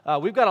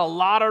We've got a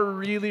lot of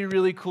really,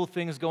 really cool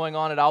things going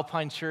on at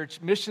Alpine Church.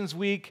 Missions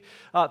Week,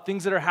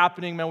 things that are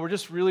happening, man. We're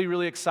just really,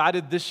 really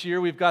excited this year.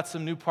 We've got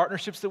some new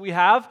partnerships that we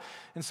have,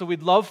 and so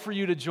we'd love for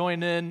you to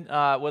join in,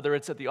 whether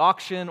it's at the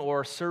auction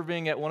or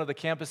serving at one of the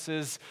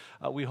campuses.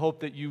 We hope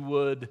that you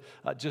would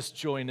just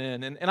join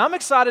in. And I'm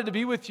excited to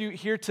be with you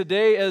here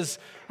today as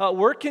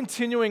we're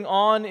continuing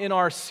on in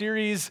our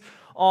series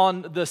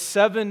on the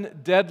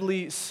 7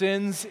 deadly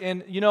sins.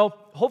 And,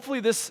 hopefully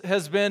this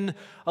has been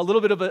a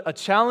little bit of a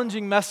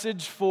challenging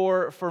message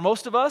for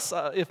most of us,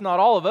 if not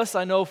all of us.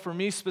 I know for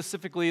me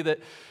specifically that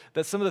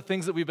some of the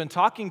things that we've been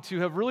talking to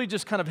have really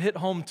just kind of hit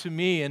home to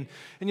me. And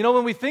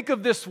when we think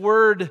of this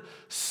word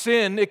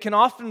sin, it can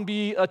often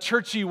be a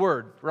churchy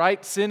word,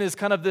 right? Sin is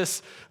kind of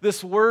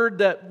this word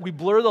that we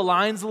blur the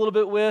lines a little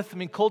bit with. I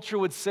mean, culture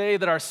would say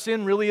that our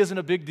sin really isn't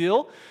a big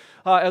deal.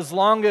 As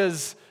long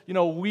as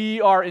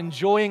we are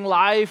enjoying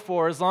life,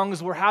 or as long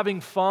as we're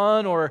having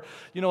fun, or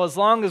as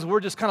long as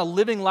we're just kind of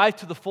living life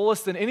to the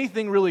fullest, then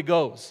anything really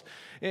goes.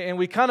 And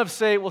we kind of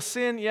say, well,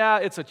 sin, yeah,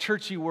 it's a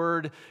churchy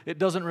word. It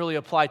doesn't really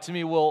apply to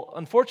me. Well,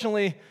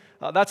 unfortunately,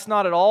 that's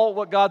not at all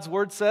what God's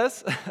word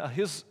says.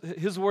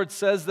 His word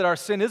says that our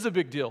sin is a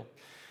big deal.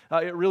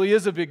 It really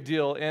is a big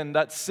deal, and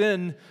that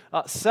sin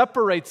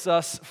separates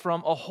us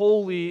from a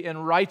holy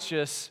and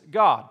righteous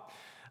God.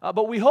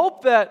 But we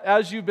hope that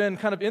as you've been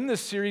kind of in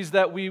this series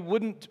that we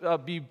wouldn't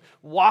be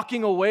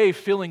walking away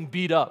feeling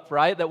beat up,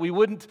 right? That we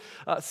wouldn't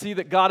see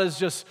that God is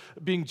just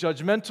being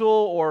judgmental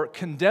or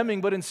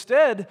condemning, but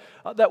instead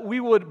that we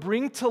would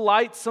bring to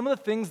light some of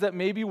the things that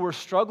maybe we're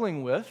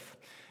struggling with,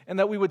 and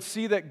that we would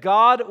see that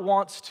God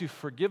wants to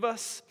forgive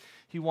us,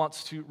 He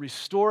wants to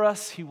restore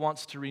us, He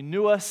wants to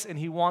renew us, and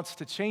He wants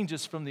to change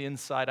us from the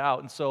inside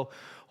out. And so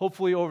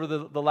hopefully over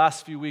the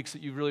last few weeks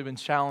that you've really been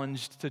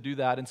challenged to do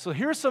that. And so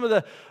here are some of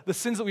the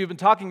sins that we've been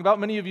talking about.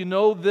 Many of you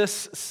know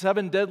this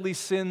 7 deadly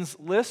sins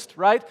list,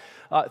 right?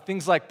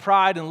 Things like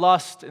pride and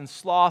lust and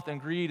sloth and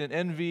greed and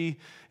envy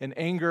and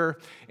anger.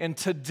 And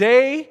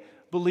today,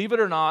 believe it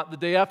or not, the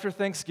day after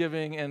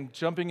Thanksgiving and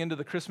jumping into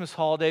the Christmas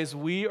holidays,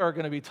 we are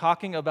going to be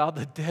talking about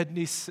the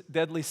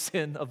deadly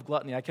sin of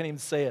gluttony. I can't even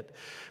say it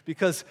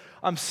because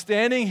I'm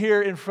standing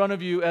here in front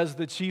of you as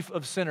the chief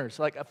of sinners.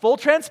 Like, full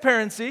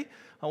transparency,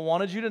 I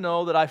wanted you to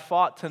know that I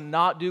fought to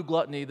not do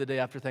gluttony the day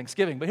after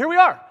Thanksgiving. But here we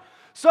are.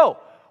 So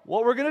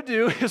what we're going to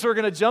do is we're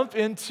going to jump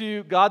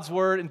into God's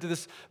Word, into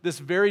this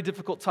very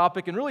difficult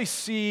topic, and really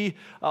see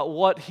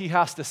what He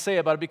has to say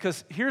about it.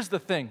 Because here's the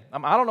thing.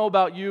 I don't know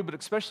about you, but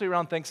especially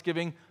around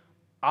Thanksgiving,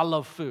 I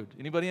love food.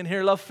 Anybody in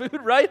here love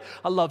food, right?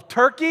 I love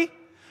turkey.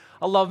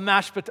 I love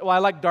mashed potatoes. Well, I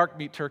like dark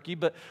meat turkey,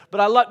 but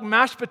I like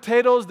mashed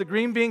potatoes, the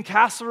green bean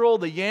casserole,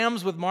 the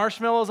yams with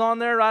marshmallows on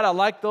there, right? I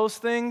like those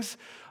things.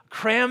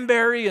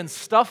 Cranberry and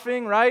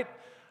stuffing, right?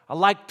 I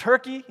like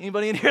turkey.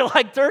 Anybody in here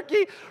like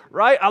turkey,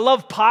 right? I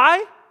love pie.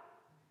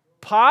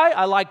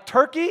 I like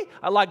turkey.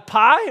 I like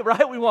pie,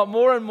 right? We want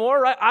more and more,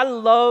 right? I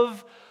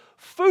love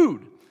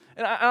food.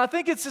 And I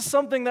think it's just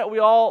something that we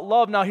all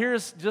love. Now,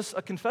 here's just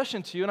a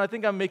confession to you, and I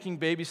think I'm making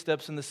baby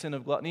steps in the sin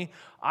of gluttony.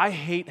 I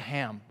hate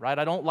ham, right?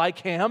 I don't like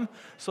ham,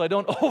 so I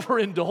don't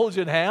overindulge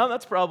in ham.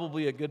 That's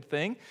probably a good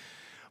thing.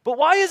 But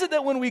why is it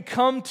that when we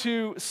come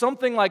to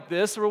something like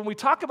this, or when we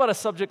talk about a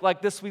subject like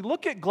this, we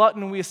look at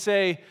glutton and we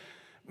say,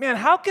 man,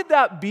 how could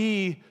that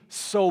be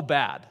so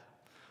bad?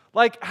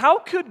 Like, how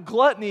could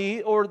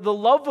gluttony or the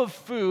love of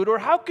food, or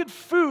how could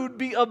food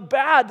be a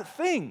bad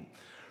thing,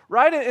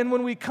 right? And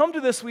when we come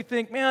to this, we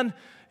think, man,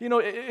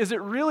 is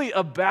it really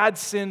a bad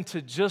sin to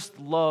just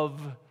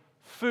love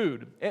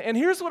food? And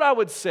here's what I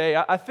would say.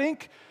 I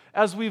think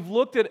as we've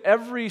looked at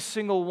every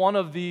single one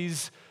of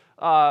these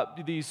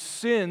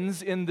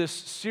sins in this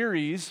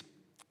series,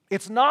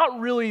 it's not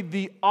really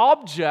the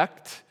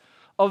object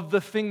of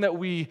the thing that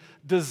we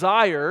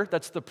desire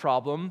that's the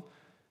problem.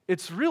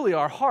 It's really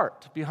our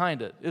heart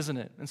behind it, isn't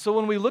it? And so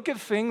when we look at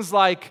things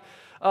like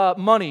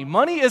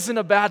money isn't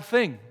a bad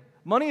thing.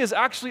 Money is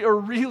actually a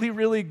really,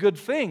 really good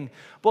thing.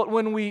 But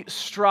when we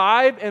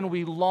strive and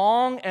we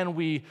long and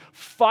we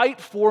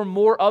fight for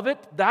more of it,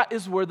 that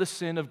is where the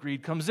sin of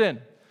greed comes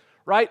in.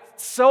 Right?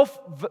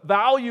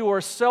 Self-value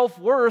or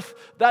self-worth,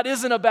 that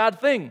isn't a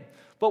bad thing.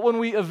 But when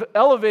we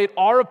elevate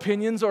our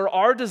opinions or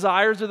our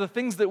desires or the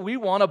things that we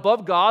want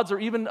above God's or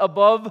even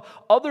above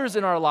others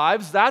in our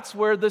lives, that's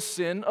where the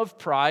sin of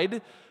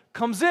pride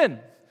comes in.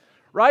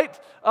 Right?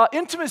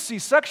 Intimacy,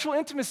 sexual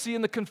intimacy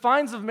in the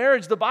confines of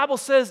marriage, the Bible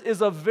says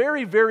is a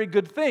very, very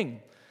good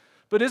thing.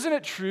 But isn't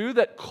it true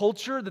that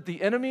culture, that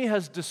the enemy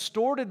has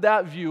distorted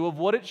that view of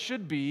what it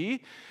should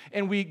be,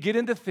 and we get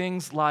into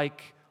things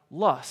like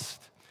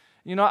lust?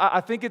 I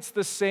think it's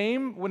the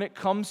same when it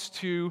comes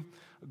to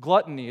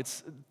gluttony.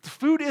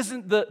 Food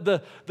isn't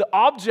the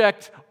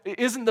object,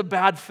 isn't the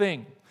bad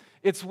thing.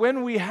 It's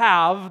when we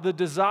have the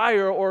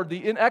desire or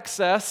the in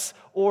excess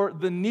or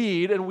the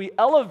need, and we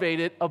elevate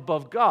it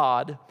above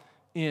God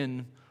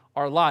in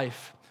our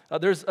life.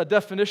 There's a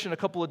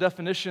couple of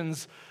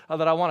definitions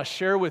that I want to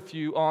share with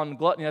you on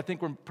gluttony. I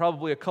think we're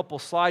probably a couple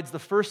slides. The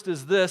first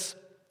is this.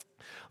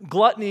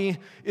 Gluttony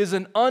is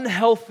an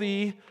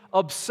unhealthy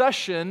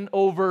obsession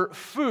over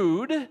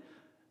food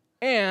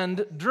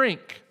and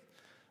drink.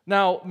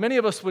 Now, many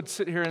of us would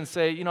sit here and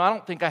say, I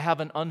don't think I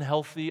have an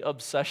unhealthy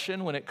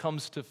obsession when it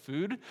comes to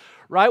food,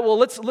 right? Well,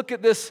 let's look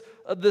at this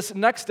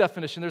next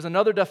definition. There's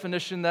another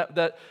definition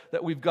that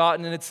we've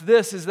gotten, and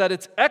is that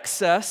it's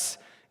excess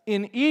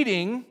in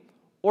eating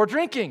or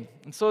drinking.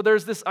 And so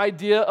there's this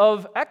idea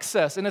of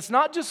excess, and it's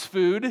not just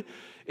food,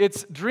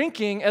 it's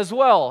drinking as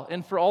well.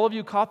 And for all of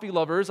you coffee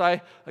lovers,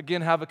 I,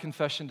 again, have a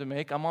confession to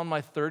make. I'm on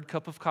my 3rd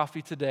cup of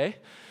coffee today.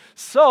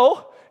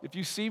 So if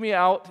you see me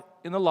out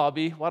in the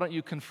lobby, why don't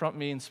you confront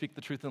me and speak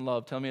the truth in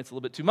love? Tell me it's a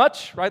little bit too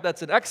much, right?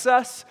 That's an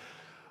excess.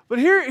 But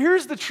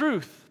here's the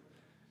truth.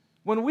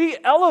 When we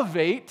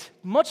elevate,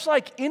 much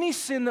like any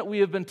sin that we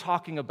have been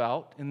talking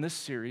about in this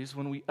series,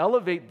 when we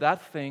elevate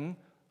that thing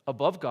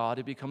above God,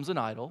 it becomes an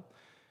idol.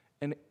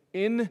 And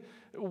in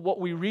what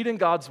we read in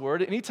God's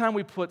Word, anytime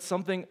we put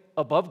something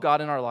above God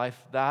in our life,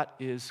 that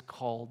is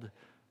called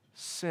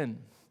sin.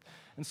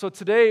 And so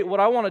today, what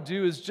I want to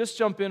do is just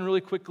jump in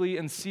really quickly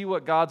and see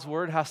what God's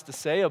Word has to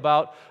say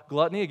about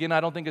gluttony. Again, I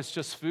don't think it's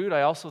just food.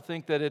 I also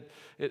think that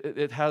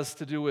it has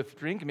to do with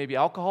drink, maybe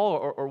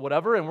alcohol or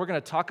whatever, and we're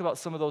going to talk about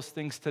some of those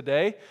things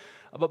today.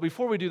 But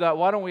before we do that,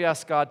 why don't we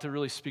ask God to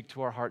really speak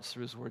to our hearts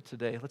through His Word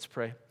today? Let's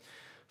pray.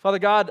 Father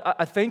God,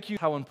 I thank you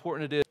how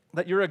important it is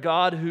that you're a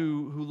God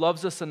who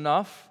loves us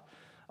enough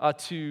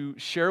to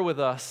share with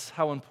us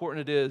how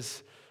important it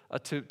is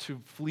to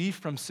flee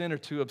from sin or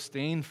to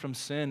abstain from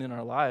sin in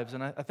our lives.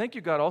 And I thank you,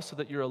 God, also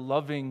that you're a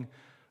loving,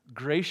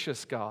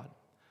 gracious God,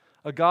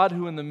 a God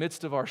who in the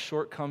midst of our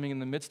shortcoming, in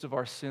the midst of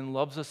our sin,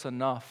 loves us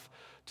enough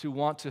to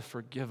want to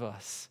forgive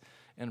us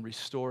and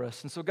restore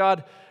us. And so,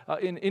 God,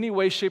 in any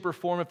way, shape, or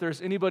form, if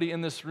there's anybody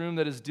in this room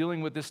that is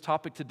dealing with this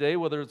topic today,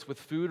 whether it's with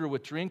food or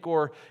with drink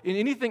or in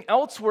anything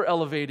else we're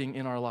elevating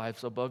in our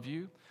lives above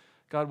you,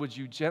 God, would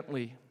you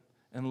gently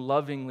and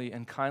lovingly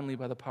and kindly,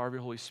 by the power of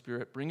your Holy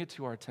Spirit, bring it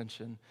to our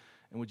attention,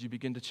 and would you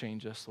begin to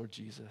change us, Lord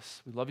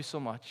Jesus. We love you so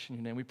much. In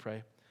your name we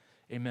pray.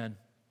 Amen.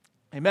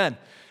 Amen.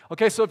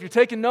 Okay, so if you're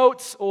taking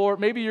notes, or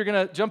maybe you're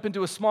going to jump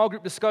into a small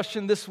group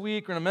discussion this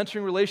week or in a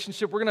mentoring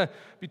relationship, we're going to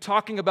be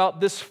talking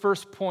about this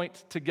first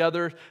point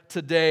together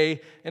today,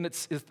 and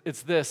it's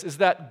this, is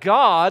that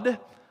God,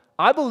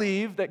 I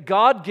believe that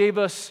God gave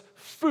us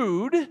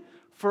food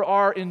for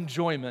our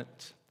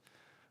enjoyment.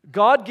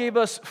 God gave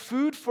us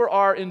food for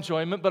our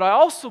enjoyment, but I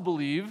also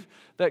believe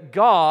that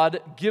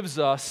God gives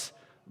us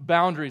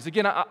boundaries.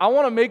 Again, I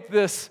want to make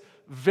this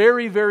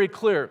very, very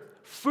clear.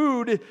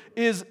 Food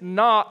is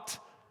not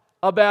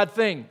a bad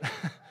thing.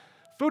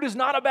 Food is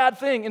not a bad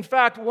thing. In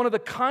fact, one of the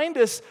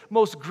kindest,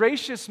 most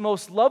gracious,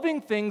 most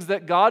loving things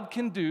that God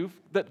can do,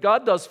 that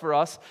God does for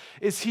us,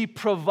 is He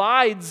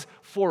provides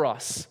for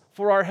us,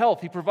 for our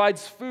health. He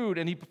provides food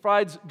and He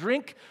provides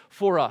drink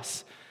for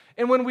us.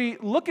 And when we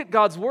look at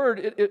God's Word,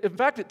 in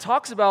fact, it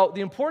talks about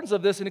the importance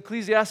of this in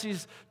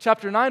Ecclesiastes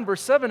chapter 9,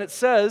 verse 7. It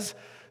says,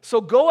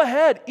 "So go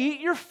ahead, eat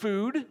your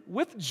food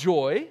with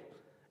joy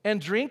and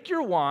drink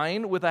your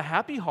wine with a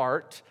happy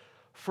heart,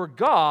 for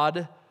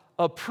God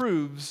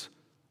approves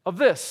of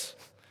this."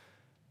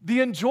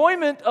 The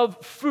enjoyment of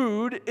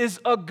food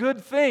is a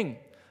good thing.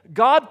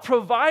 God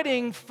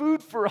providing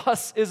food for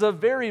us is a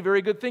very,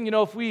 very good thing.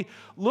 If we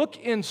look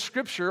in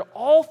Scripture,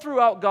 all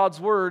throughout God's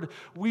Word,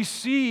 we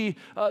see,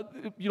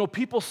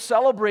 people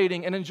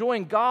celebrating and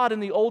enjoying God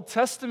in the Old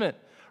Testament,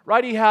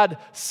 right? He had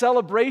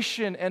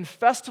celebration and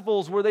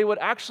festivals where they would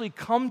actually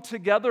come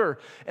together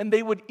and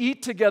they would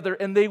eat together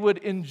and they would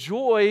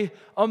enjoy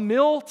a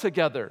meal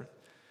together.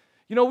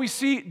 We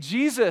see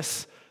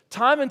Jesus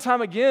time and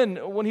time again,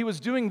 when He was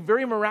doing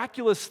very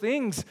miraculous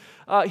things,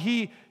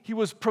 He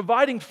was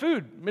providing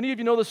food. Many of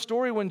you know the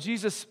story when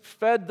Jesus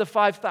fed the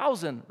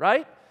 5,000,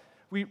 right?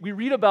 We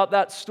read about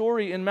that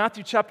story in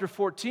Matthew chapter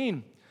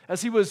 14.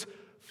 As He was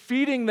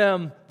feeding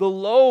them the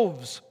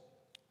loaves,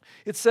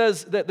 it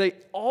says that they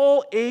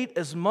all ate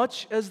as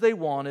much as they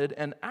wanted,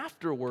 and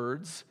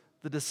afterwards,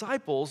 the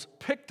disciples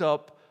picked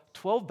up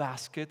 12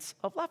 baskets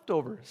of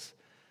leftovers.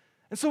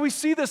 And so we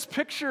see this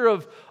picture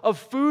of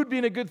food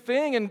being a good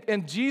thing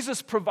and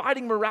Jesus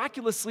providing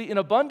miraculously in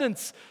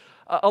abundance,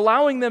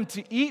 allowing them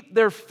to eat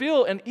their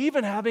fill and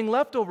even having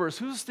leftovers.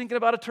 Who's thinking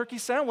about a turkey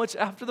sandwich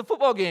after the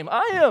football game?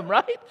 I am,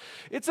 right?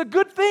 It's a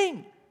good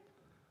thing.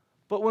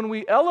 But when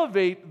we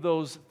elevate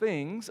those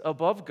things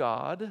above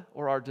God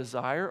or our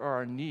desire or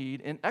our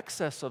need in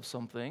excess of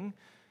something,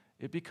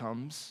 it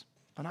becomes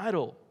an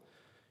idol.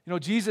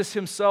 Jesus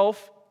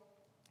Himself,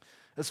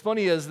 as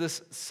funny as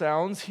this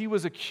sounds, He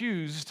was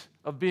accused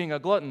of being a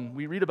glutton.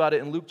 We read about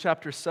it in Luke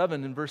chapter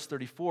 7 in verse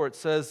 34. It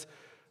says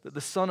that the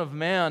Son of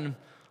Man,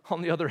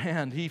 on the other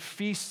hand, He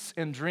feasts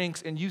and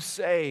drinks, and you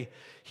say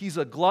He's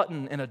a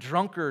glutton and a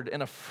drunkard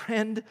and a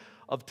friend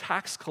of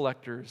tax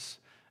collectors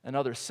and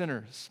other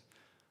sinners.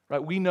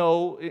 Right? We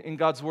know in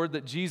God's Word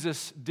that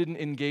Jesus didn't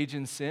engage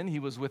in sin. He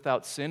was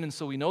without sin, and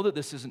so we know that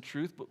this isn't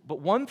truth.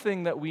 But one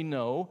thing that we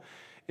know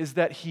is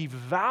that He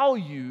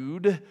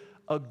valued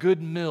a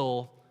good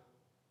meal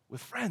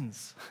with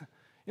friends.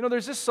 You know,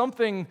 there's just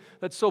something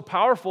that's so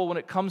powerful when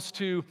it comes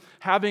to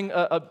having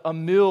a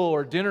meal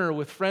or dinner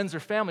with friends or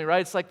family,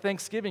 right? It's like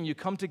Thanksgiving. You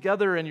come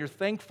together and you're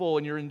thankful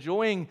and you're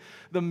enjoying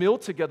the meal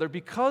together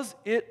because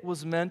it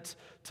was meant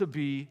to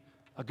be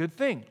a good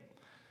thing.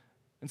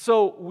 And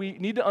so we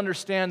need to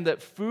understand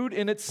that food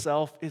in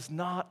itself is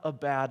not a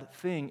bad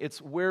thing.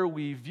 It's where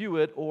we view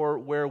it or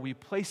where we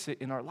place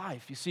it in our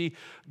life. You see,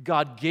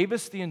 God gave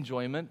us the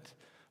enjoyment,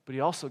 but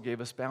He also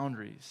gave us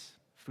boundaries.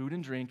 Food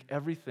and drink,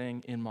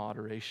 everything in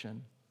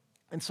moderation.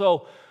 And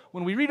so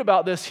when we read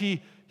about this,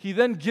 he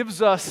then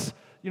gives us,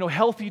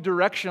 healthy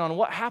direction on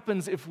what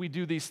happens if we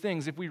do these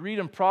things. If we read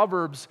in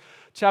Proverbs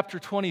chapter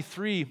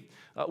 23,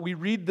 we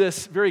read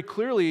this very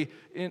clearly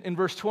in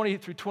verse 20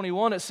 through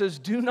 21. It says,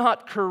 "Do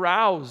not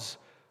carouse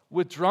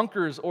with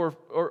drunkards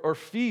or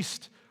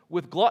feast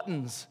with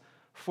gluttons,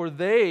 for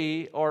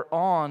they are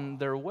on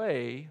their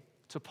way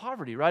to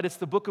poverty," right? It's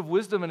the book of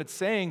wisdom, and it's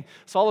saying,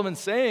 Solomon's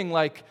saying,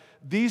 like,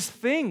 these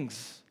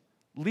things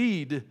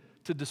lead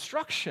to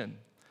destruction.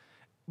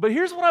 But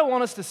here's what I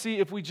want us to see.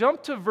 If we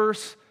jump to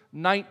verse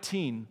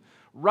 19,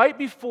 right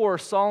before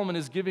Solomon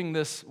is giving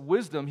this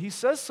wisdom, he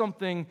says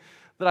something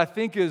that I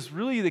think is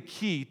really the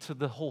key to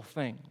the whole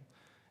thing.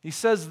 He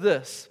says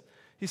this.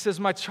 He says,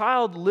 "My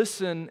child,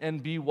 listen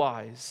and be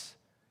wise.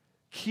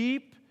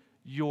 Keep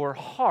your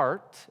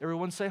heart,"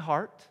 everyone say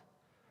heart.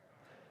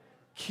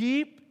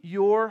 "Keep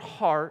your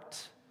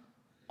heart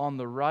on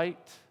the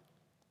right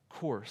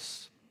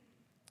course."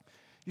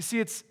 You see,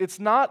 it's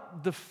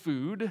not the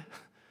food,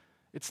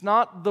 it's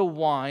not the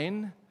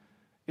wine,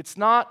 it's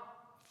not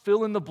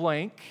fill in the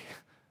blank,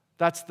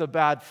 that's the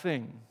bad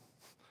thing.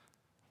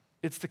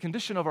 It's the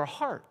condition of our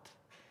heart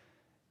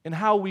and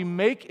how we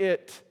make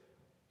it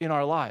in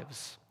our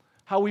lives,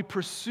 how we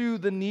pursue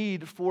the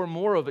need for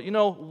more of it. You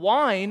know,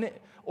 wine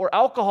or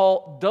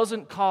alcohol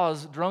doesn't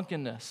cause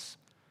drunkenness.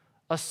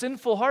 A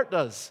sinful heart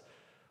does.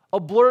 A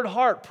blurred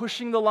heart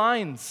pushing the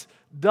lines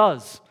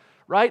does,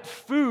 right?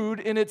 Food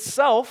in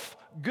itself,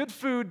 good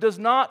food, does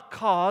not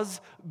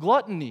cause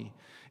gluttony.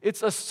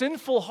 It's a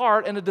sinful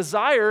heart and a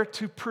desire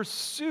to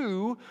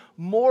pursue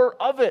more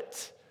of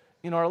it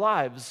in our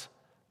lives.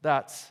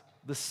 That's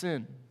the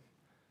sin.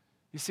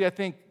 You see, I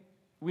think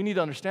we need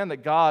to understand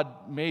that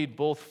God made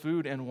both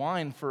food and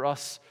wine for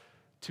us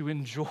to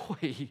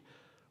enjoy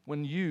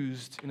when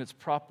used in its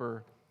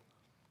proper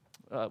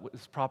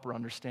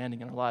understanding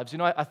in our lives. You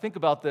know, I think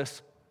about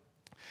this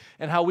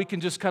and how we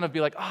can just kind of be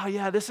like, "Oh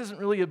yeah, this isn't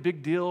really a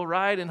big deal,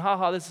 right? And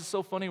haha, this is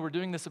so funny, we're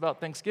doing this about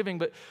Thanksgiving."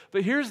 But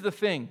here's the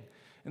thing,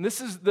 and this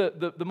is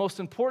the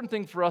most important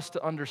thing for us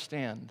to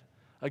understand.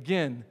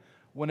 Again,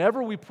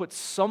 whenever we put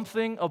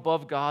something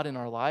above God in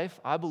our life,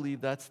 I believe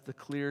that's the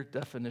clear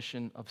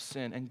definition of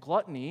sin. And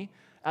gluttony,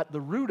 at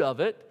the root of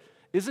it,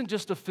 isn't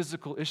just a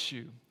physical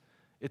issue.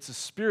 It's a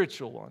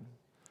spiritual one.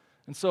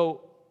 And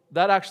so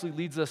that actually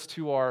leads us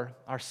to our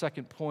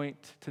second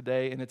point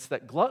today, and it's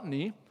that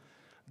gluttony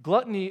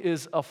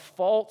is a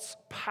false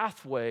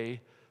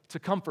pathway to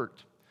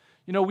comfort.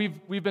 You know,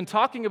 we've been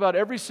talking about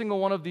every single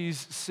one of these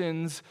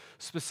sins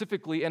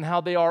specifically and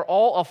how they are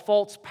all a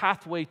false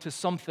pathway to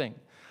something.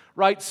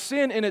 Right?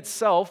 Sin in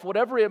itself,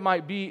 whatever it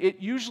might be, it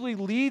usually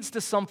leads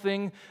to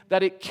something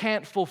that it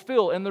can't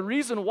fulfill. And the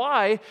reason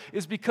why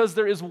is because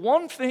there is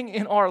one thing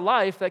in our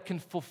life that can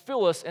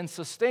fulfill us and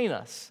sustain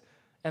us,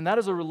 and that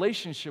is a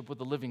relationship with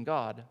the living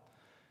God.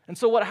 And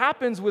so what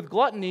happens with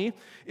gluttony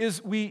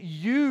is we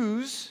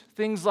use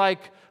things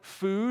like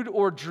food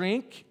or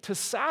drink to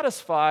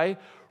satisfy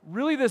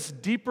really this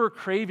deeper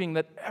craving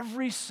that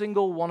every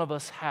single one of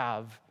us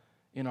have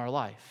in our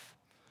life.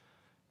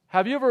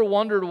 Have you ever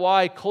wondered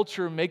why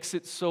culture makes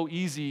it so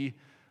easy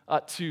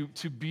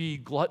to be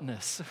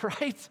gluttonous,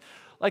 right?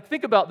 Like,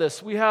 think about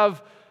this. We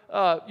have,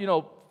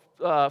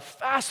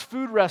 fast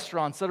food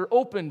restaurants that are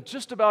open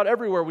just about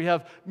everywhere. We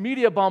have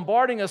media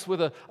bombarding us with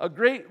a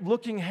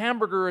great-looking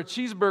hamburger or a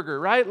cheeseburger,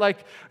 right?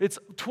 Like, it's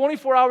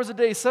 24 hours a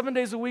day, 7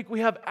 days a week. We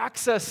have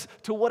access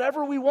to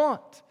whatever we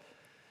want.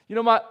 You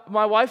know,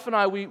 my wife and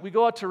I, we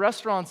go out to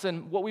restaurants,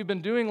 and what we've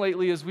been doing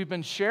lately is we've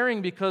been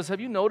sharing, because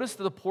have you noticed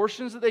that the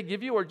portions that they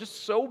give you are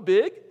just so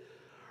big,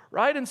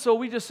 right? And so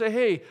we just say,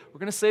 hey, we're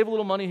going to save a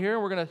little money here,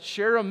 and we're going to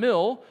share a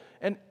meal.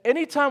 And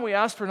anytime we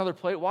ask for another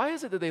plate, why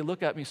is it that they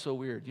look at me so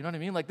weird? You know what I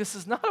mean? Like, this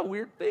is not a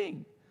weird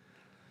thing.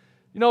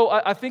 You know,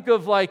 I think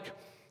of like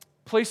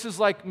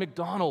places like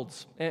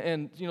McDonald's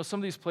and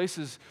some of these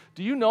places.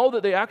 Do you know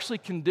that they actually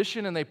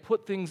condition and they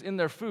put things in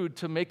their food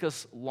to make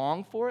us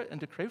long for it and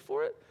to crave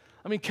for it?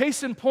 I mean,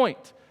 case in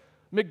point,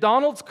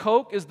 McDonald's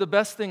Coke is the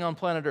best thing on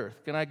planet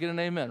Earth. Can I get an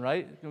amen,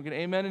 right? Can we get an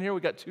amen in here?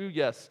 We got 2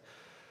 yes.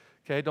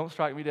 Okay, don't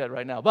strike me dead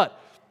right now. But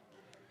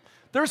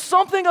there's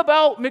something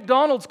about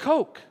McDonald's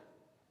Coke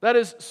that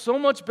is so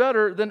much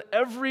better than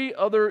every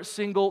other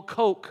single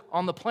Coke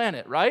on the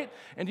planet, right?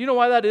 And do you know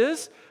why that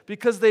is?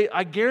 Because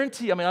I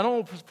guarantee, I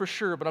don't know for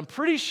sure, but I'm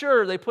pretty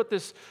sure they put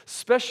this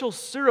special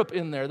syrup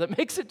in there that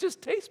makes it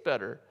just taste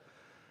better.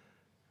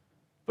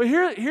 But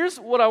here's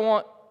what I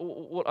want.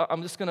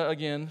 I'm just going to,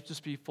 again,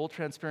 just be full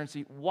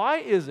transparency. Why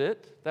is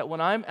it that when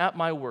I'm at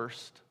my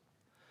worst,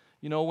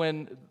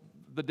 when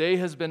the day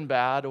has been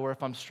bad, or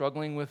if I'm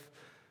struggling with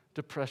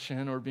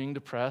depression or being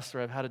depressed,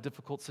 or I've had a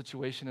difficult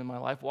situation in my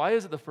life, why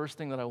is it the first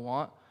thing that I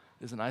want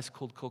is an ice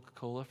cold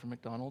Coca-Cola from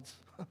McDonald's?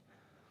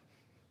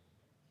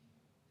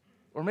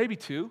 Or maybe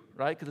two,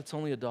 right? Because it's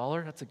only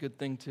 $1. That's a good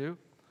thing too.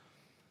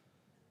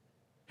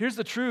 Here's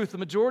the truth. The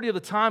majority of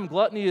the time,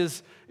 gluttony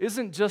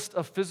isn't just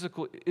a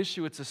physical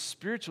issue. It's a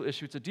spiritual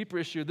issue. It's a deeper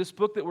issue. This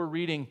book that we're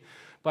reading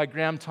by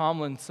Graham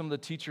Tomlin, some of the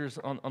teachers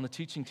on the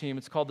teaching team,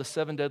 it's called The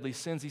 7 Deadly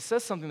Sins. He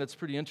says something that's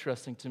pretty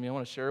interesting to me. I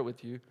want to share it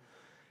with you.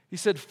 He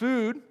said,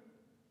 food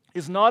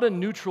is not a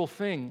neutral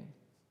thing.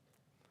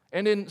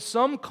 And in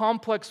some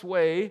complex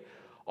way,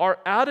 our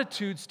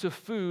attitudes to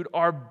food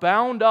are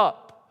bound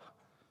up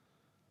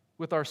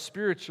with our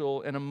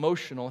spiritual and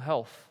emotional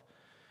health.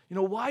 You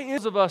know, why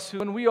is of us who,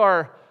 when we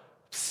are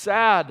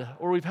sad,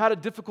 or we've had a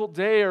difficult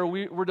day, or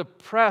we're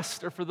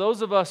depressed, or for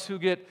those of us who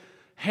get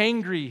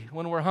hangry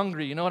when we're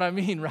hungry, you know what I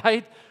mean,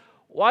 right?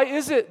 Why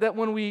is it that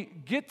when we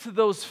get to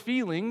those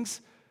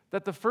feelings,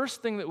 that the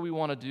first thing that we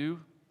want to do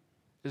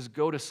is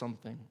go to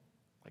something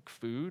like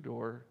food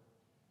or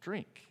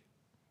drink?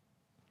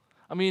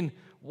 I mean,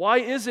 why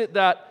is it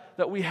that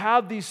we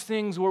have these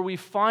things where we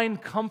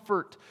find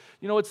comfort?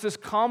 You know, it's this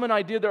common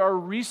idea. There are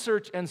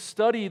research and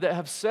study that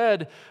have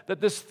said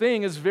that this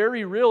thing is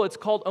very real. It's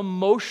called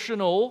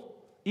emotional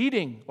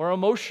eating or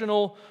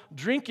emotional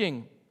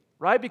drinking,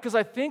 right? Because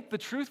I think the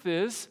truth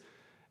is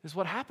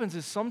what happens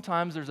is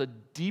sometimes there's a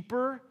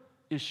deeper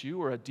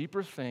issue or a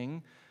deeper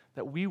thing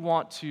that we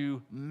want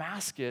to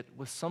mask it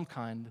with some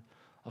kind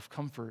of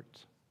comfort.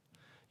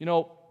 You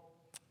know,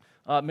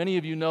 many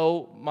of you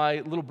know my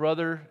little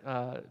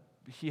brother.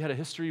 He had a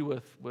history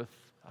with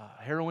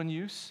heroin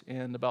use,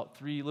 and a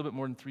little bit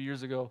more than 3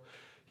 years ago,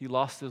 he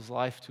lost his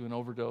life to an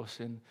overdose.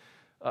 And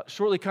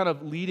shortly kind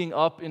of leading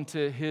up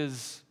into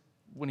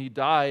when he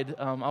died,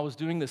 I was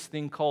doing this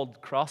thing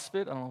called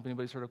CrossFit. I don't know if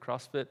anybody's heard of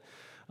CrossFit.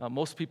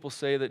 Most people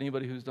say that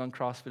anybody who's done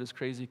CrossFit is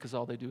crazy because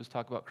all they do is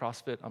talk about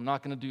CrossFit. I'm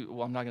not going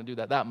to do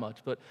that much,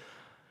 but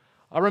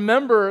I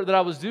remember that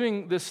I was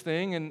doing this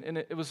thing, and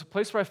it was a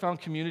place where I found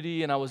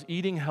community, and I was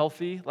eating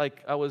healthy.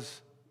 Like, I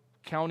was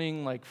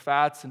counting like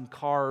fats and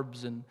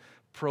carbs and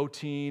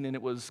protein, and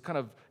it was kind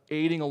of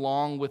aiding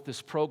along with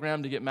this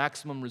program to get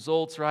maximum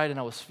results, right? And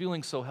I was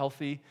feeling so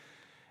healthy.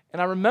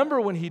 And I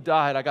remember when he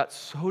died, I got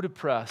so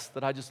depressed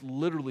that I just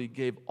literally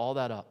gave all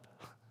that up.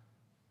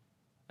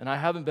 And I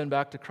haven't been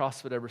back to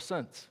CrossFit ever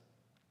since.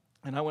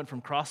 And I went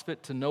from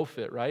CrossFit to no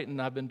fit, right?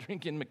 And I've been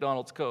drinking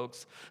McDonald's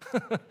Cokes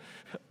ever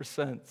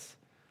since.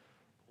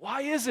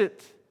 Why is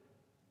it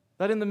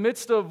that in the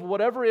midst of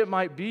whatever it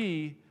might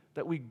be,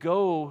 that we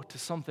go to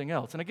something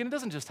else? And again, it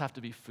doesn't just have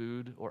to be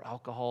food or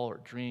alcohol or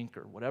drink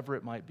or whatever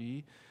it might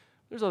be.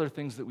 There's other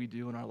things that we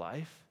do in our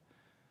life.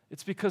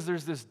 It's because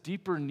there's this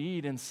deeper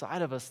need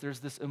inside of us. There's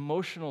this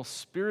emotional,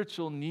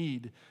 spiritual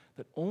need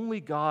that only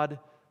God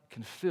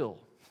can fill.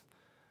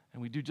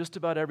 And we do just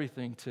about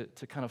everything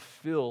to kind of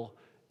fill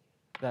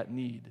that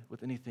need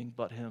with anything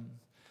but Him.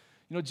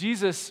 You know,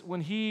 Jesus,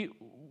 when he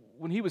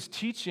was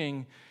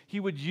teaching, He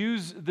would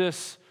use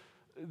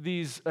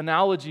these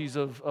analogies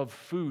of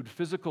food,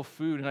 physical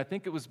food. And I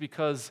think it was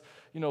because,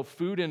 you know,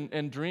 food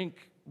and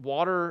drink,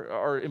 water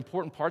are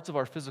important parts of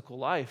our physical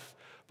life.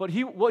 But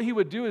what he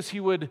would do is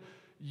he would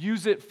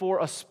use it for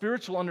a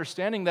spiritual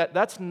understanding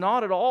that's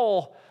not at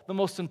all the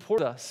most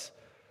important to us.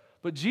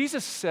 But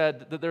Jesus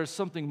said that there's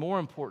something more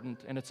important,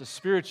 and it's a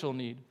spiritual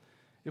need.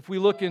 If we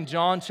look in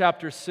John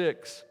chapter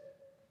 6,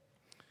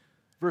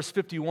 verse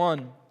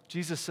 51,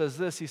 Jesus says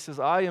this. He says,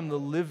 "I am the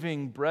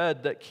living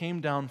bread that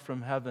came down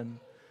from heaven.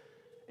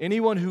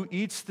 Anyone who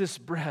eats this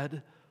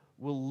bread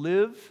will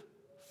live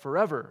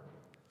forever.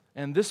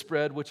 And this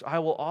bread which I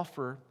will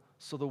offer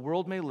so the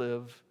world may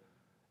live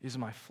is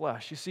my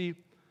flesh." You see,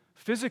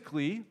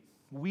 physically,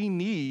 we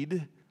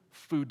need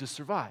food to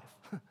survive.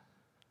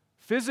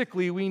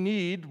 Physically, we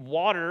need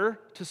water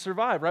to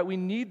survive, right? We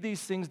need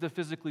these things to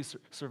physically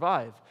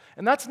survive.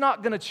 And that's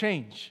not going to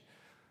change.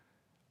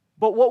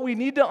 But what we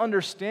need to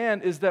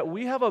understand is that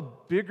we have a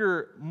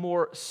bigger,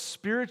 more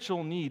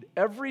spiritual need,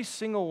 every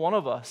single one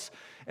of us.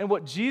 And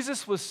what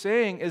Jesus was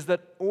saying is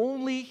that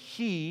only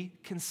He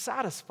can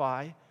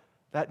satisfy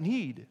that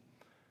need.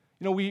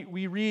 You know,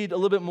 we read a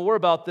little bit more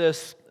about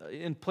this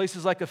in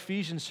places like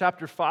Ephesians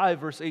chapter 5,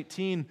 verse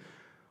 18,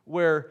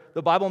 where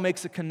the Bible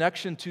makes a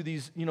connection to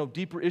these, you know,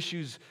 deeper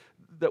issues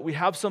that we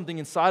have something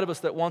inside of us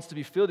that wants to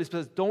be filled. He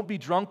says, don't be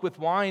drunk with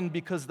wine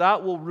because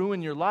that will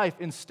ruin your life.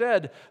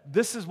 Instead,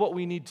 this is what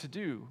we need to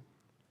do.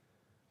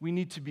 We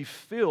need to be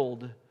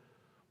filled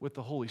with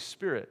the Holy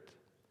Spirit.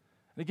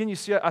 And again, you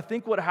see, I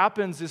think what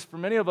happens is for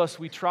many of us,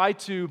 we try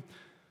to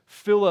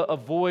fill a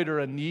void or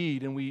a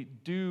need, and we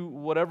do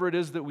whatever it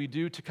is that we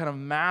do to kind of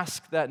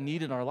mask that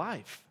need in our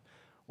life.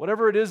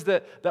 Whatever it is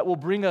that will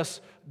bring us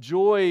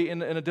joy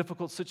in a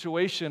difficult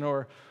situation,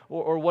 or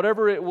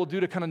whatever it will do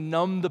to kind of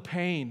numb the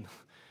pain.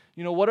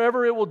 You know,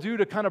 whatever it will do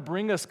to kind of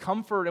bring us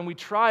comfort, and we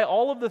try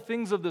all of the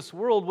things of this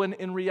world when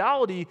in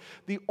reality,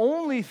 the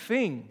only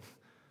thing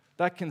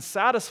that can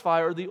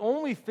satisfy, or the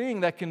only thing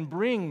that can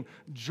bring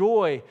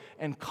joy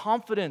and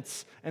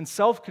confidence and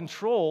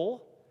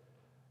self-control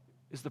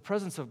is the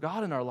presence of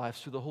God in our lives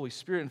through the Holy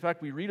Spirit. In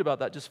fact, we read about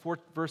that just 4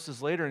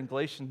 verses later in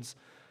Galatians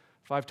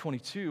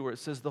 5:22, where it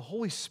says the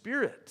Holy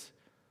Spirit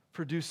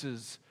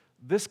produces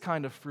this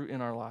kind of fruit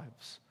in our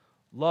lives: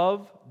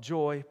 love,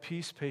 joy,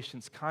 peace,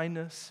 patience,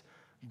 kindness,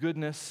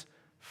 goodness,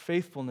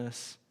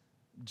 faithfulness,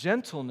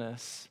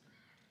 gentleness,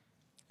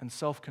 and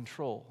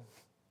self-control.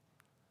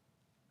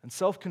 And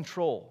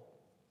self-control.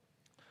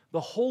 The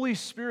Holy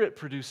Spirit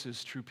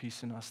produces true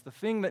peace in us, the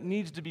thing that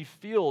needs to be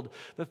filled,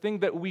 the thing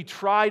that we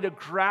try to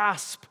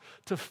grasp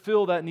to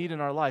fill that need in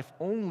our life.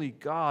 Only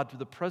God, through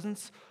the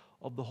presence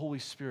of the Holy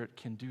Spirit,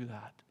 can do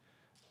that.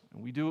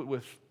 And we do it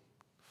with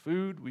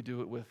food, we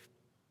do it with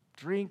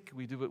drink,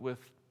 we do it with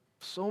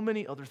so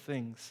many other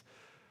things.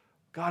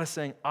 God is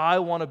saying, I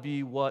want to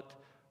be what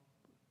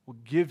will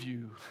give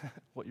you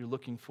what you're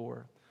looking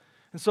for.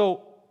 And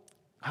so,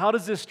 how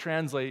does this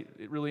translate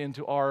really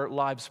into our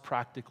lives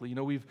practically? You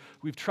know,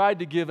 we've tried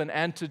to give an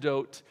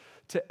antidote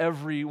to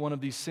every one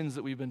of these sins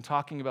that we've been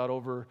talking about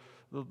over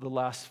the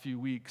last few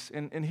weeks.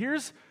 And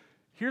here's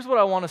what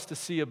I want us to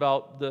see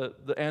about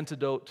the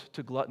antidote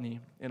to gluttony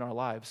in our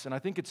lives. And I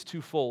think it's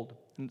twofold.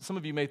 And some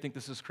of you may think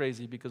this is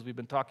crazy because we've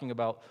been talking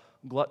about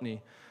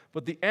gluttony.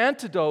 But the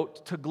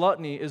antidote to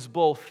gluttony is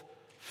both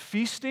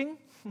feasting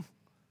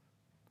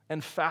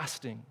and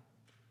fasting.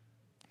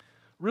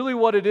 Really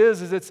what it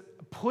is it's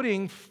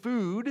putting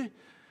food,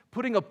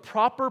 putting a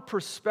proper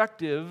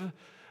perspective,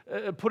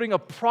 putting a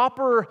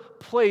proper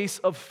place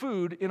of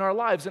food in our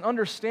lives and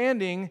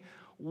understanding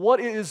what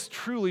it is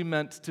truly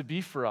meant to be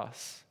for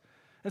us.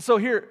 And so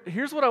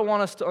here's what I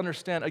want us to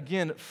understand.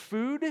 Again,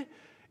 food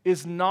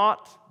is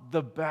not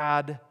the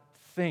bad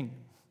thing.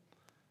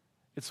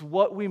 It's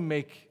what we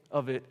make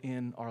of it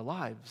in our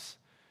lives.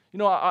 You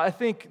know, I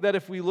think that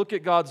if we look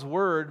at God's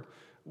Word,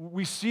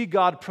 we see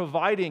God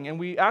providing, and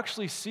we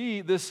actually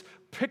see this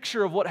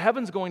picture of what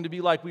heaven's going to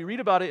be like. We read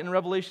about it in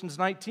Revelations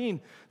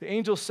 19. The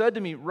angel said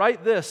to me,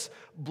 "Write this,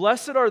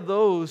 blessed are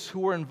those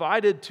who were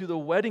invited to the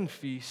wedding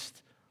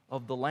feast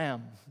of the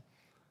Lamb."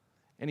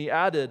 And he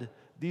added,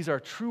 these are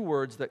true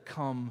words that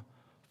come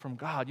from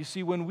God. You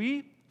see, when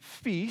we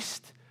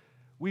feast,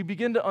 we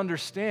begin to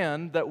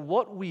understand that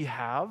what we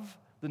have,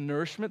 the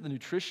nourishment, the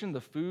nutrition,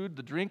 the food,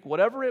 the drink,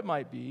 whatever it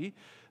might be,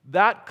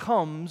 that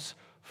comes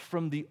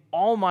from the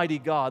Almighty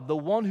God, the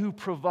one who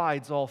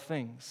provides all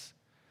things.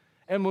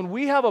 And when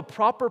we have a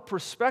proper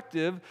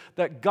perspective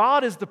that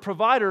God is the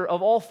provider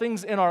of all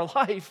things in our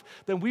life,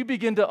 then we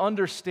begin to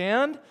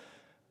understand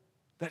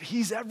that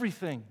He's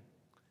everything.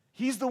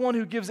 He's the one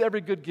who gives every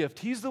good gift.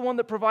 He's the one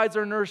that provides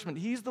our nourishment.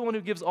 He's the one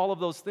who gives all of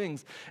those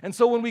things. And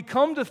so when we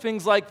come to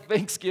things like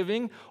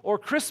Thanksgiving or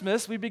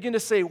Christmas, we begin to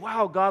say,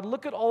 wow, God,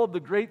 look at all of the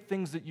great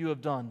things that you have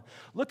done.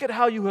 Look at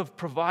how you have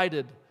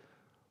provided.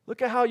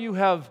 Look at how you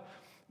have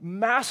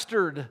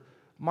mastered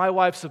my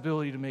wife's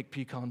ability to make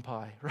pecan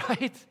pie,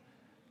 right?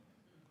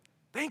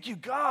 Thank you,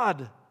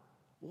 God.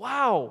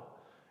 Wow.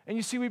 And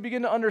you see, we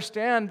begin to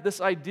understand this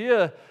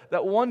idea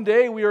that one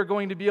day we are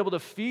going to be able to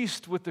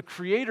feast with the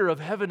Creator of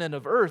heaven and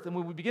of earth. And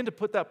when we begin to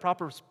put that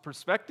proper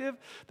perspective,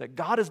 that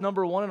God is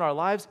number one in our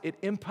lives, it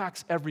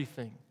impacts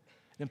everything.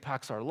 It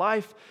impacts our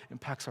life, it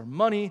impacts our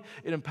money,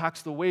 it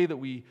impacts the way that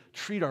we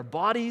treat our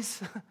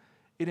bodies.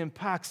 It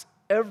impacts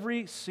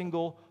every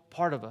single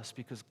part of us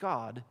because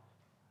God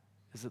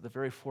is at the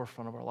very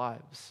forefront of our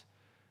lives.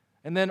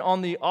 And then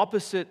on the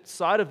opposite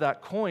side of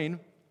that coin,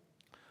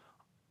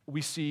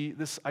 we see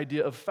this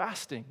idea of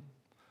fasting,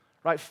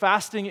 right?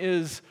 Fasting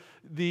is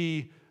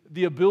the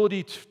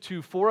ability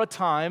to, for a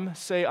time,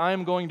 say, I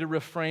am going to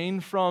refrain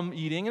from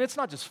eating. And it's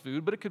not just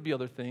food, but it could be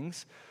other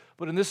things.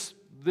 But in this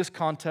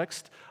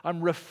context,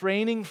 I'm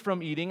refraining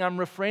from eating. I'm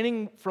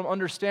refraining from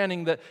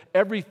understanding that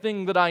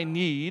everything that I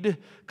need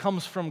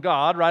comes from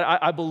God, right?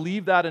 I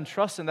believe that and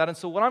trust in that. And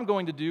so what I'm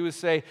going to do is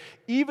say,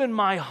 even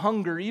my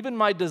hunger, even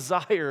my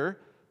desire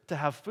to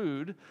have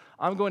food,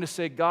 I'm going to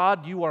say,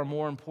 God, you are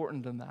more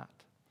important than that.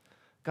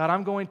 God,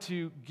 I'm going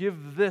to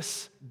give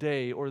this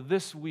day or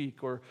this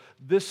week or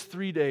this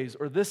 3 days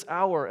or this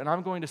hour, and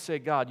I'm going to say,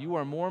 God, you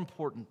are more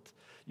important.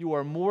 You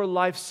are more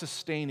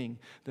life-sustaining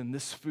than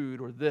this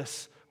food or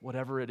this,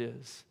 whatever it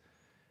is.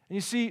 And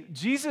you see,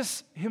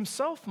 Jesus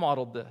himself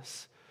modeled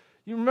this.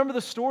 You remember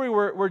the story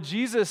where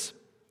Jesus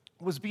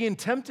was being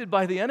tempted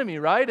by the enemy,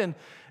 right? And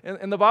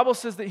the Bible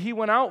says that he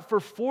went out for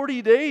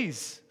 40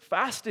 days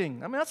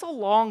fasting. I mean, that's a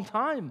long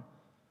time.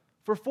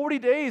 For 40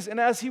 days, and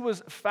as he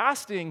was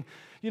fasting,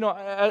 you know,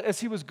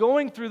 as he was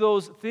going through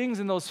those things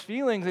and those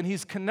feelings, and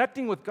he's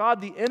connecting with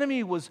God, the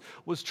enemy was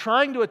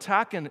trying to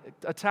attack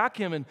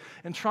him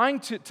and trying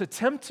to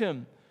tempt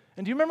him.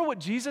 And do you remember what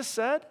Jesus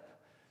said?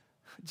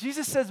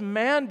 Jesus says,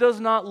 man does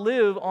not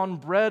live on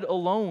bread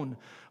alone,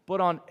 but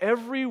on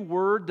every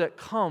word that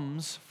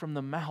comes from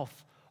the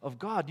mouth of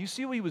God. You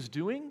see what he was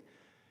doing?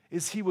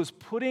 Is he was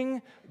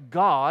putting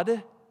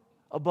God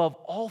above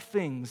all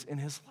things in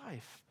his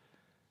life.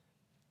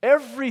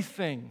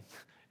 Everything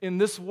in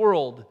this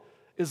world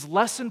is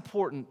less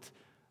important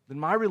than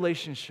my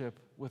relationship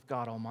with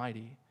God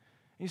Almighty.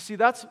 You see,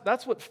 that's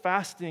what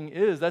fasting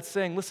is. That's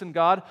saying, listen,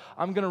 God,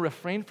 I'm going to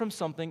refrain from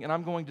something, and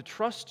I'm going to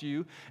trust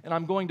you, and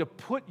I'm going to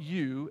put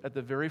you at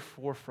the very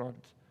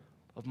forefront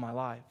of my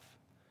life.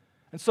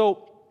 And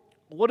so,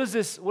 what does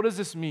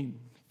this mean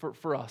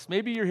for us?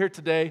 Maybe you're here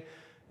today,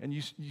 and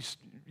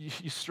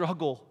you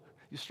struggle.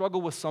 You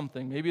struggle with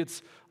something. Maybe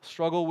it's a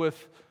struggle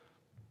with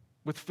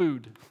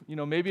food.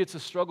 Maybe it's a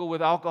struggle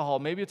with alcohol.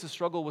 Maybe it's a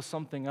struggle with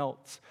something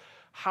else.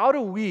 How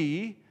do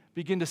we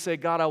begin to say,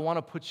 God, I want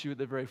to put you at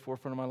the very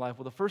forefront of my life?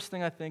 Well, the first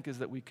thing I think is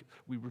that we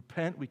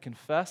repent, we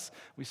confess,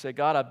 we say,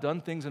 God, I've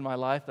done things in my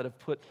life that have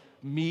put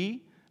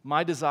me,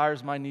 my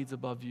desires, my needs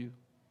above you.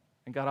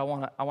 And God, I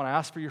want to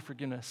ask for your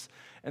forgiveness.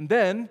 And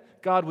then,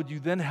 God, would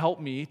you then help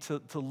me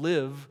to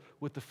live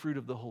with the fruit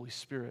of the Holy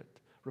Spirit?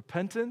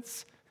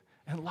 Repentance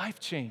and life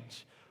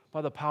change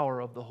by the power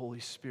of the Holy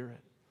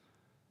Spirit.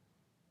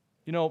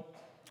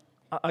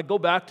 I go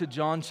back to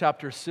John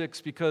chapter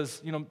 6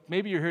 because,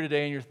 maybe you're here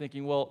today and you're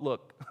thinking, well,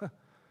 look,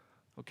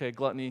 okay,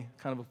 gluttony,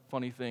 kind of a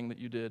funny thing that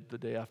you did the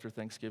day after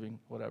Thanksgiving,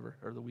 whatever,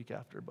 or the week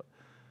after, but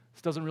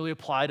this doesn't really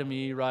apply to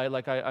me, right?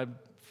 Like,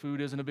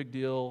 food isn't a big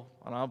deal.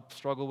 I don't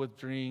struggle with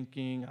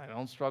drinking. I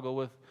don't struggle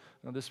with,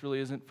 this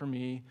really isn't for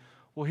me.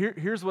 Well,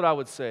 here's what I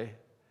would say.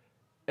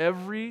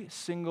 Every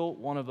single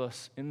one of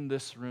us in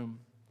this room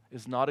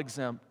is not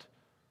exempt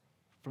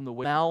from the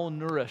way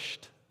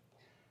malnourished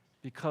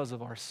because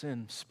of our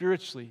sin.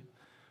 Spiritually,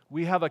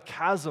 we have a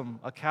chasm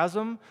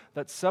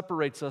that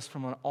separates us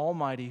from an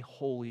almighty,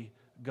 holy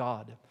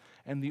God.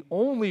 And the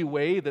only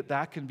way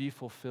that can be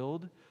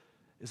fulfilled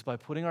is by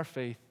putting our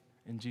faith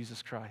in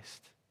Jesus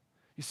Christ.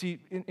 You see,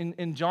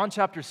 in John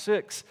chapter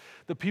 6,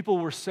 the people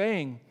were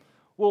saying,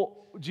 well,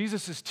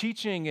 Jesus is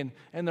teaching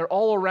and they're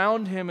all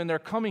around him and they're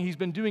coming. He's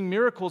been doing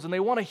miracles and they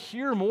want to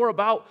hear more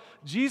about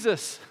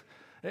Jesus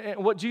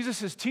and what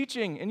Jesus is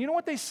teaching. And you know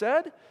what they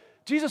said?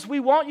 Jesus, we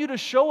want you to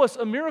show us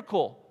a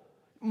miracle.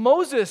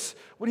 Moses,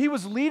 when he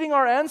was leading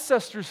our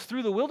ancestors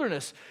through the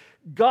wilderness,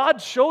 God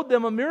showed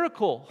them a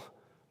miracle.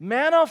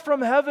 Manna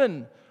from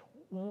heaven.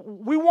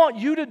 We want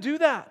you to do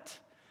that.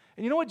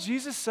 And you know what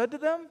Jesus said to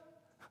them?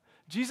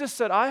 Jesus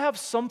said, I have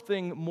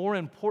something more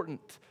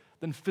important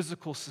than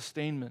physical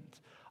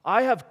sustainment.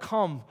 I have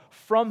come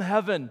from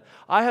heaven.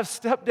 I have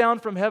stepped down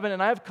from heaven,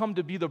 and I have come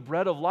to be the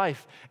bread of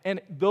life. And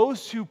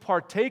those who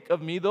partake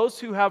of me, those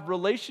who have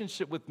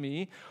relationship with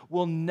me,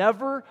 will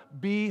never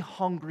be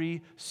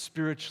hungry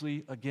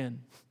spiritually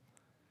again.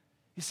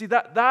 You see,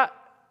 that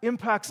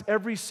impacts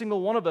every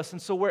single one of us.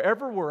 And so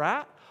wherever we're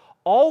at,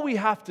 all we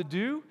have to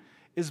do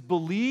is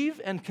believe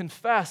and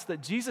confess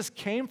that Jesus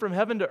came from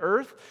heaven to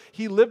earth.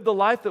 He lived the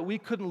life that we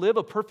couldn't live,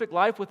 a perfect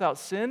life without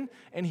sin,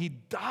 and he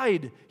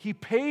died. He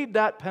paid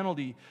that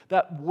penalty,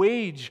 that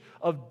wage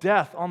of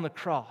death on the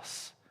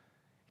cross.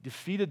 He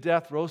defeated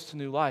death, rose to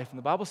new life. And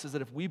the Bible says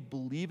that if we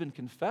believe and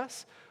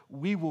confess,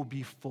 we will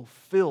be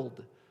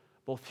fulfilled,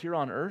 both here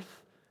on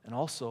earth and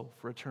also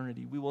for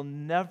eternity. We will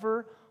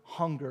never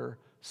hunger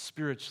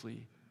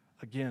spiritually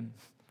again.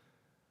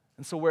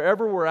 And so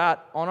wherever we're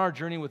at on our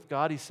journey with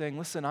God, he's saying,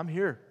 listen, I'm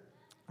here.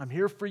 I'm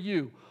here for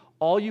you.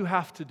 All you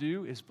have to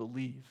do is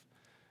believe.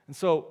 And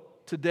so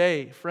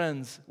today,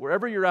 friends,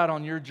 wherever you're at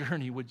on your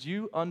journey, would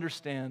you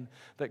understand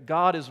that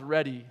God is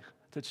ready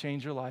to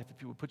change your life?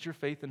 If you would put your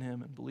faith in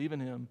him and believe in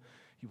him,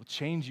 he will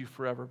change you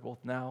forever, both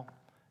now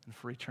and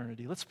for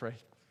eternity. Let's pray.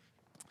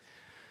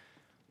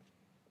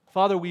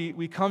 Father,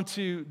 we come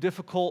to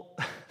difficult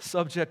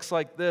subjects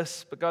like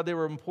this, but God, they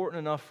were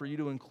important enough for you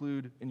to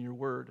include in your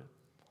word.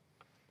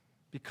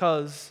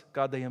 Because,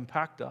 God, they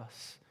impact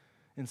us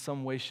in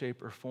some way,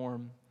 shape, or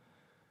form.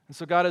 And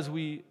so, God, as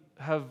we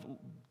have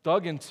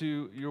dug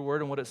into your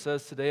word and what it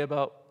says today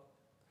about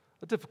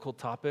a difficult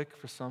topic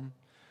for some,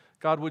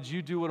 God, would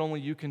you do what only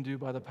you can do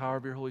by the power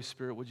of your Holy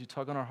Spirit? Would you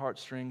tug on our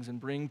heartstrings and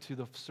bring to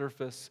the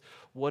surface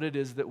what it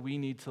is that we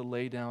need to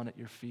lay down at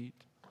your feet?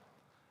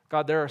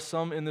 God, there are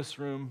some in this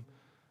room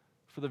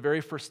for the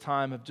very first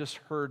time have just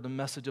heard the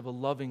message of a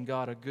loving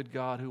God, a good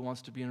God who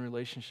wants to be in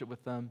relationship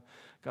with them.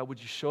 God,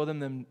 would you show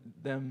them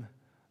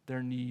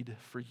their need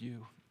for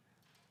you?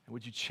 And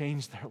would you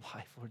change their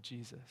life, Lord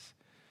Jesus?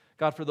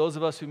 God, for those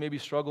of us who maybe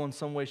struggle in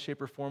some way,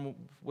 shape, or form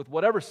with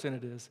whatever sin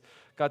it is,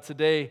 God,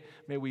 today,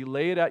 may we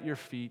lay it at your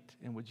feet,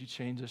 and would you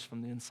change us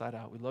from the inside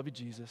out? We love you,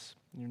 Jesus.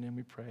 In your name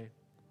we pray.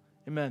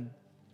 Amen.